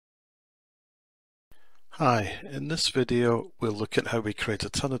Hi, in this video we'll look at how we create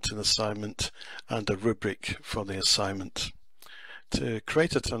a Turnitin assignment and a rubric for the assignment. To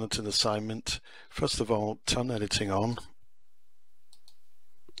create a Turnitin assignment, first of all, turn editing on.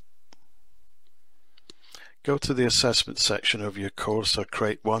 Go to the assessment section of your course or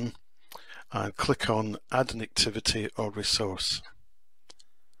create one and click on Add an activity or resource.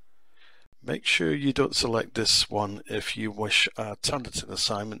 Make sure you don't select this one if you wish a Turnitin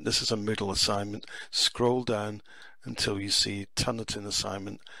assignment. This is a Moodle assignment. Scroll down until you see Turnitin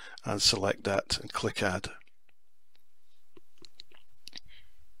assignment and select that and click Add.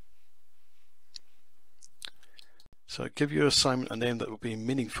 So give your assignment a name that will be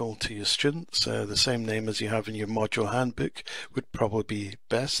meaningful to your students. The same name as you have in your module handbook would probably be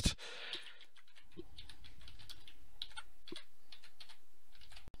best.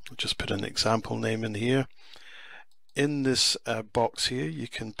 I'll just put an example name in here. In this box here you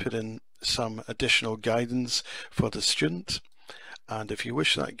can put in some additional guidance for the student, and if you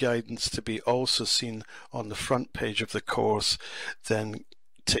wish that guidance to be also seen on the front page of the course, then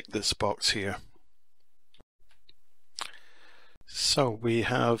tick this box here. So we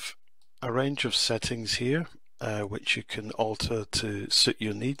have a range of settings here which you can alter to suit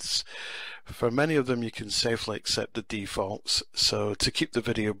your needs. For many of them you can safely accept the defaults, so to keep the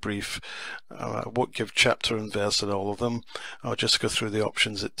video brief, I won't give chapter and verse in all of them. I'll just go through the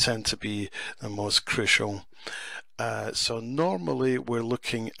options that tend to be the most crucial. So normally we're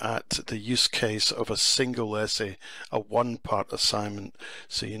looking at the use case of a single essay, a one-part assignment,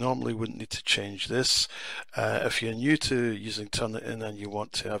 so you normally wouldn't need to change this. If you're new to using Turnitin and you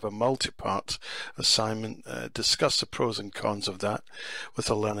want to have a multi-part assignment, discuss the pros and cons of that with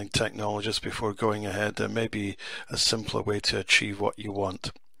a learning technologist before going ahead. There may be a simpler way to achieve what you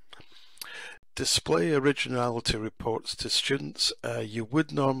want. Display originality reports to students. You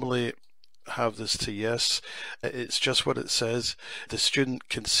would normally have this to yes. It's just what it says. The student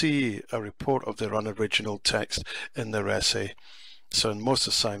can see a report of their unoriginal text in their essay. So in most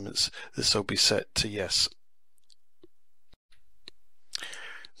assignments this will be set to yes.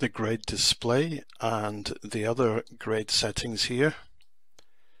 The grade display and the other grade settings here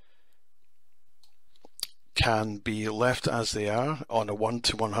can be left as they are on a 1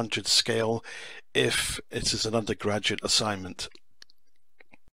 to 100 scale if it is an undergraduate assignment.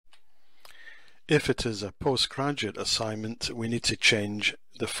 If it is a postgraduate assignment, we need to change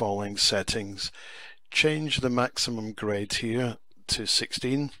the following settings. Change the maximum grade here to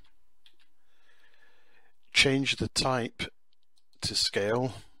 16. Change the type to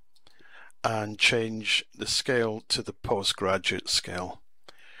scale, and change the scale to the postgraduate scale.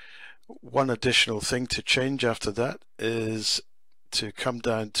 One additional thing to change after that is to come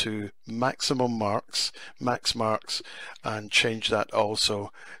down to maximum marks, max marks, and change that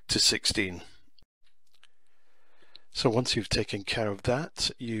also to 16. So once you've taken care of that,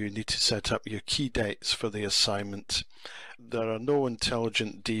 you need to set up your key dates for the assignment. There are no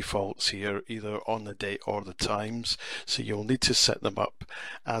intelligent defaults here, either on the date or the times, so you'll need to set them up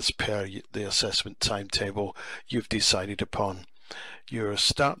as per the assessment timetable you've decided upon. Your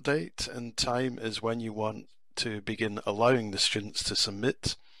start date and time is when you want to begin allowing the students to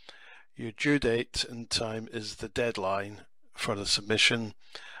submit. Your due date and time is the deadline for the submission.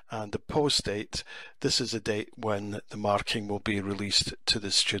 And the post date, this is a date when the marking will be released to the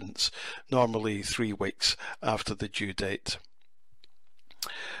students, normally 3 weeks after the due date.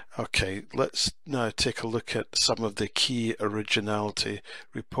 Okay, let's now take a look at some of the key originality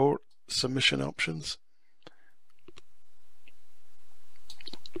report submission options.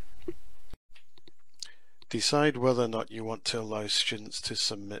 Decide whether or not you want to allow students to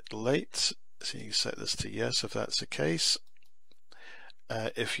submit late. So you can set this to yes if that's the case.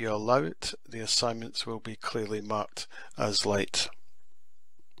 If you allow it, the assignments will be clearly marked as late.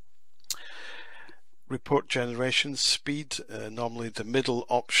 Report generation speed, normally the middle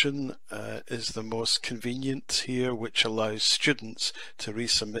option is the most convenient here, which allows students to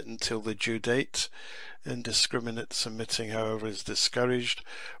resubmit until the due date. Indiscriminate submitting, however, is discouraged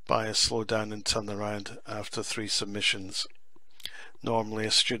by a slowdown and turnaround after 3 submissions. Normally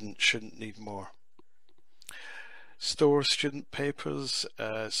a student shouldn't need more. Store student papers,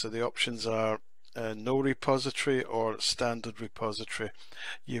 so the options are no repository or standard repository.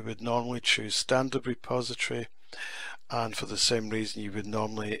 You would normally choose standard repository, and for the same reason you would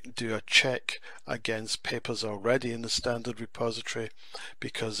normally do a check against papers already in the standard repository,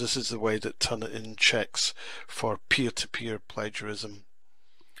 because this is the way that Turnitin checks for peer-to-peer plagiarism.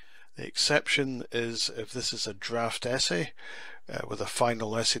 The exception is if this is a draft essay with a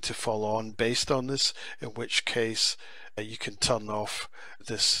final essay to follow on based on this, in which case you can turn off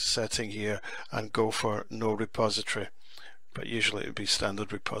this setting here and go for no repository, but usually it would be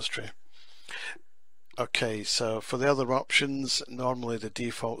standard repository. Okay, so for the other options, normally the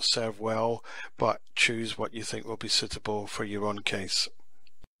defaults serve well, but choose what you think will be suitable for your own case.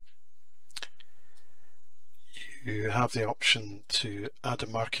 You have the option to add a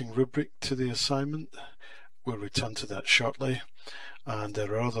marking rubric to the assignment. We'll return to that shortly. And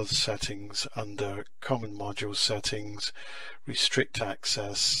there are other settings under Common Module Settings, Restrict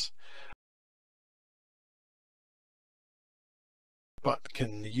Access, but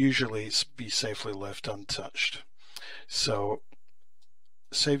can usually be safely left untouched. So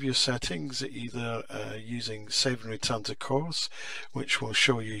save your settings either using Save and Return to Course, which will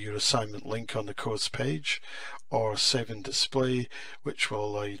show you your assignment link on the course page, or Save and Display, which will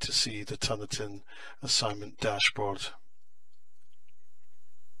allow you to see the Turnitin assignment dashboard.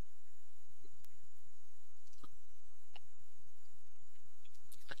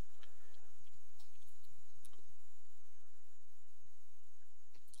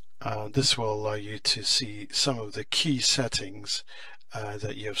 This will allow you to see some of the key settings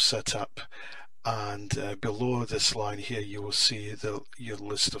that you have set up, and below this line here you will see your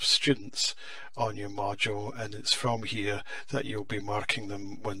list of students on your module, and it's from here that you'll be marking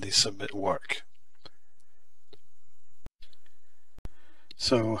them when they submit work.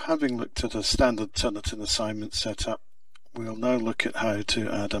 So having looked at a standard Turnitin assignment setup, we'll now look at how to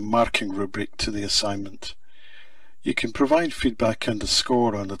add a marking rubric to the assignment. You can provide feedback and a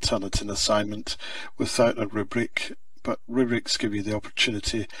score on a Turnitin assignment without a rubric, but rubrics give you the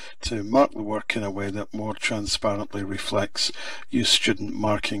opportunity to mark the work in a way that more transparently reflects your student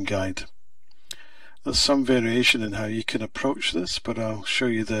marking guide. There's some variation in how you can approach this, but I'll show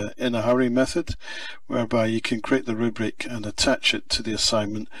you the in a hurry method, whereby you can create the rubric and attach it to the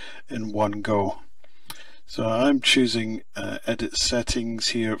assignment in one go. So I'm choosing Edit Settings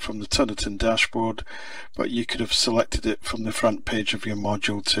here from the Turnitin dashboard, but you could have selected it from the front page of your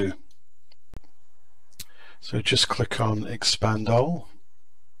module too. So just click on Expand All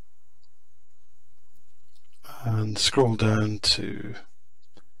and scroll down to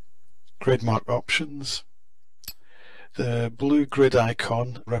GradeMark Options. The blue grid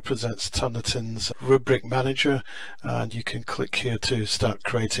icon represents Turnitin's Rubric Manager, and you can click here to start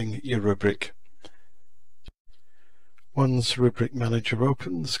creating your rubric. Once Rubric Manager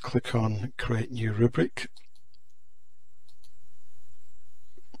opens, click on Create New Rubric.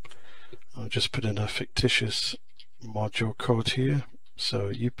 I'll just put in a fictitious module code here. So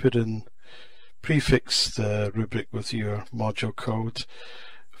you prefix the rubric with your module code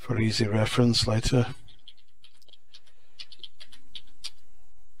for easy reference later.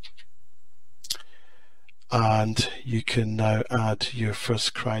 And you can now add your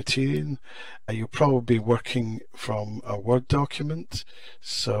first criterion. You'll probably be working from a Word document,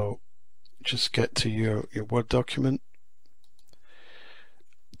 so just get to your Word document.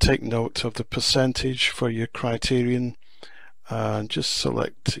 Take note of the percentage for your criterion and just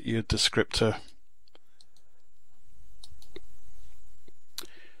select your descriptor.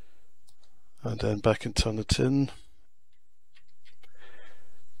 And then back in Turnitin,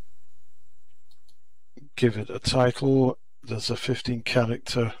 give it a title. There's a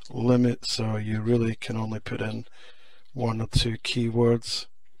 15-character limit, so you really can only put in 1 or 2 keywords.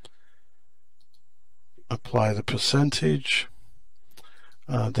 Apply the percentage,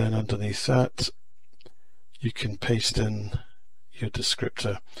 and then underneath that you can paste in your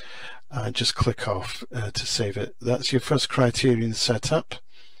descriptor and just click off to save it. That's your first criterion set up.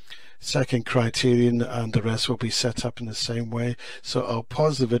 Second criterion, and the rest will be set up in the same way. So I'll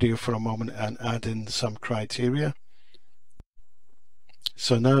pause the video for a moment and add in some criteria.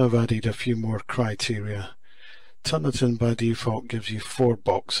 So now I've added a few more criteria. Turnitin by default gives you 4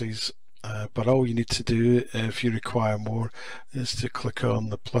 boxes, but all you need to do if you require more is to click on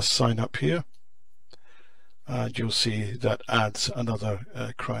the plus sign up here, and you'll see that adds another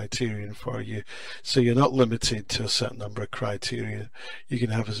criterion for you. So you're not limited to a certain number of criteria. You can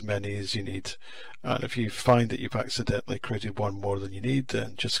have as many as you need, and if you find that you've accidentally created one more than you need,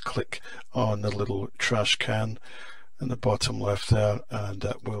 then just click on the little trash can in the bottom left there, and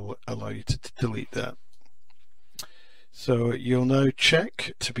that will allow you to delete that. So you'll now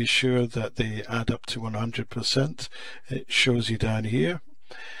check to be sure that they add up to 100%. It shows you down here.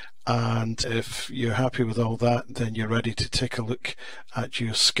 And if you're happy with all that, then you're ready to take a look at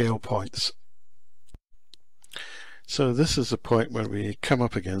your scale points. So this is the point where we come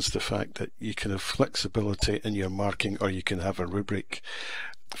up against the fact that you can have flexibility in your marking, or you can have a rubric.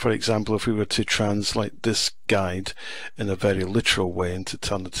 For example, if we were to translate this guide in a very literal way into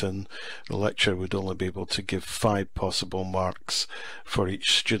Turnitin, the lecturer would only be able to give 5 possible marks for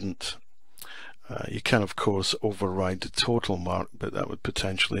each student. You can of course override the total mark, but that would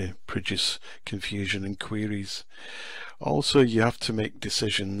potentially produce confusion and queries. Also, you have to make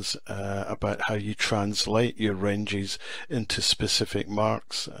decisions about how you translate your ranges into specific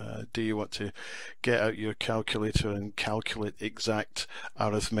marks. Do you want to get out your calculator and calculate exact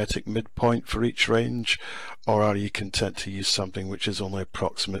arithmetic midpoint for each range, or are you content to use something which is only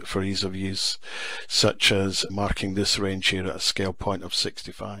approximate for ease of use, such as marking this range here at a scale point of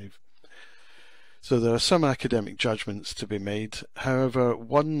 65? So there are some academic judgments to be made. However,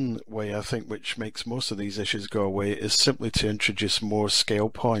 one way I think which makes most of these issues go away is simply to introduce more scale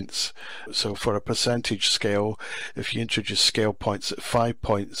points. So for a percentage scale, if you introduce scale points at 5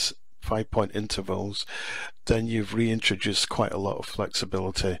 points, 5-point intervals, then you've reintroduced quite a lot of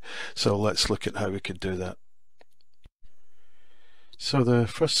flexibility. So let's look at how we could do that. So the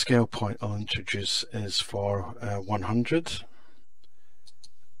first scale point I'll introduce is for 100.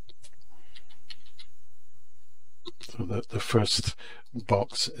 So the first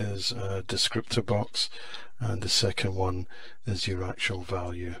box is a descriptor box, and the second one is your actual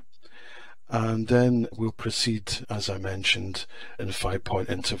value. And then we'll proceed, as I mentioned, in 5-point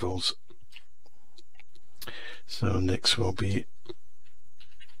intervals. So next will be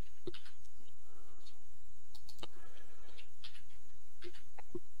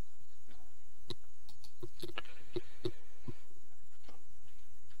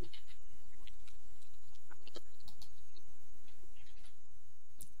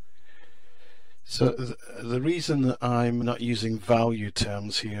So the reason that I'm not using value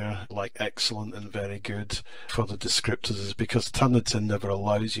terms here, like excellent and very good, for the descriptors is because Turnitin never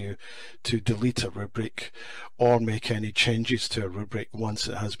allows you to delete a rubric or make any changes to a rubric once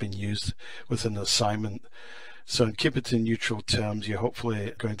it has been used with an assignment. So in keep it in neutral terms, you're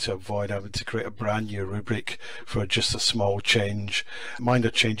hopefully going to avoid having to create a brand new rubric for just a small change. Minor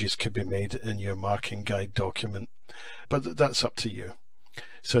changes could be made in your marking guide document, but that's up to you.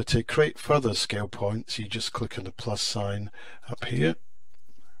 So to create further scale points, you just click on the plus sign up here.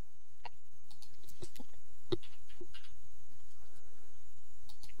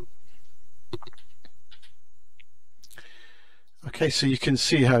 Okay, so you can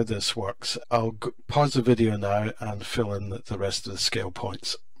see how this works. I'll pause the video now and fill in the rest of the scale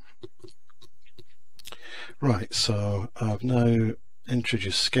points. Right, so I've now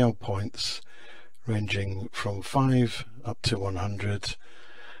introduced scale points ranging from 5 up to 100.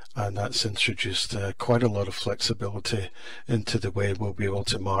 And that's introduced quite a lot of flexibility into the way we'll be able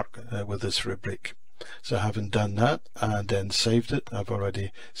to mark with this rubric. So having done that and then saved it, I've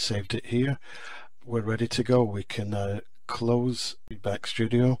already saved it here, we're ready to go. We can now close Feedback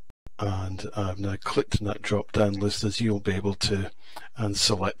Studio, and I've now clicked on that drop down list, as you'll be able to, and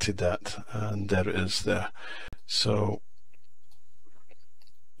selected that, and there it is there. So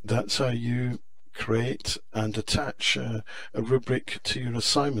that's how you create and attach a rubric to your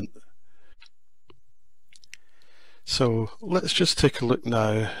assignment. So let's just take a look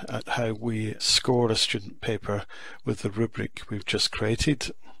now at how we score a student paper with the rubric we've just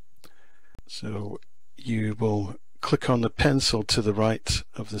created. So you will click on the pencil to the right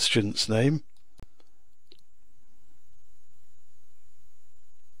of the student's name.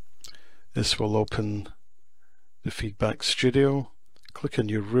 This will open the Feedback Studio. Click on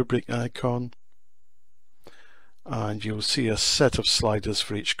your rubric icon, and you'll see a set of sliders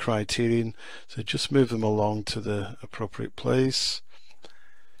for each criterion, so just move them along to the appropriate place.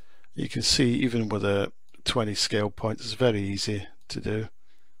 You can see even with a 20 scale points, it's very easy to do.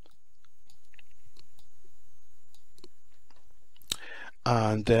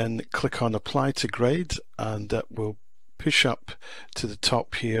 And then click on Apply to Grade, and that will push up to the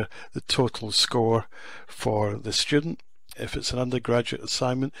top here the total score for the student. If it's an undergraduate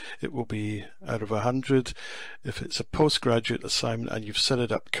assignment, it will be out of 100. If it's a postgraduate assignment and you've set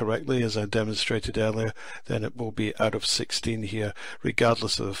it up correctly, as I demonstrated earlier, then it will be out of 16 here,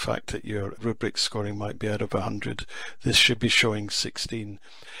 regardless of the fact that your rubric scoring might be out of 100. This should be showing 16.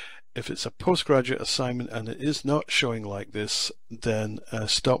 If it's a postgraduate assignment and it is not showing like this, then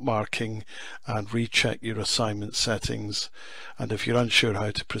stop marking and recheck your assignment settings. And if you're unsure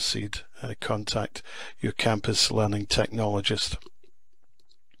how to proceed, contact your campus learning technologist.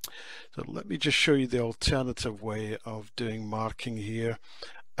 So let me just show you the alternative way of doing marking here.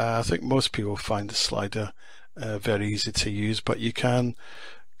 I think most people find the slider very easy to use, but you can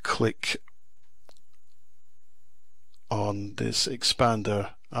click on this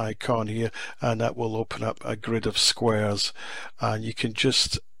expander icon here, and that will open up a grid of squares, and you can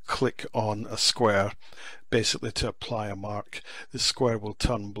just click on a square basically to apply a mark. The square will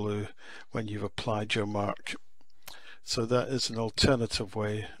turn blue when you've applied your mark. So that is an alternative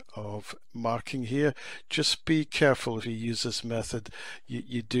way of marking here. Just be careful if you use this method.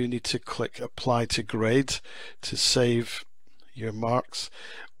 You do need to click apply to grade to save your marks.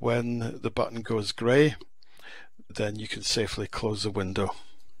 When the button goes grey, then you can safely close the window.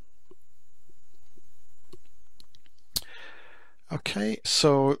 Okay,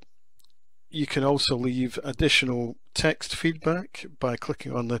 so you can also leave additional text feedback by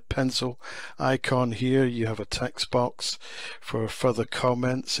clicking on the pencil icon here. You have a text box for further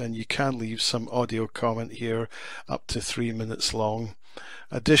comments, and you can leave some audio comment here up to 3 minutes long.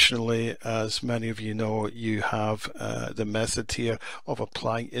 Additionally, as many of you know, you have the method here of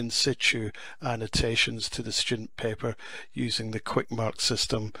applying in situ annotations to the student paper using the QuickMarks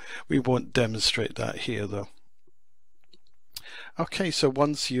system. We won't demonstrate that here though. Okay, so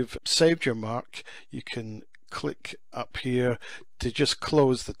once you've saved your mark, you can click up here to just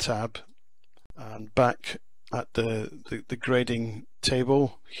close the tab, and back at the grading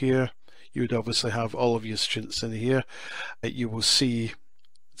table here, you would obviously have all of your students in here. You will see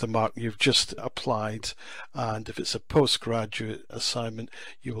the mark you've just applied, and if it's a postgraduate assignment,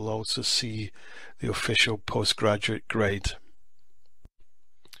 you will also see the official postgraduate grade.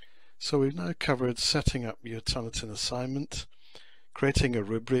 So we've now covered setting up your Turnitin assignment, creating a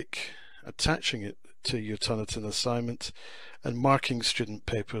rubric, attaching it to your Turnitin assignment, and marking student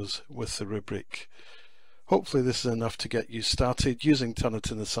papers with the rubric. Hopefully this is enough to get you started using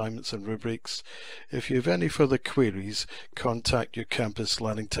Turnitin assignments and rubrics. If you have any further queries, contact your campus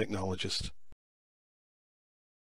learning technologist.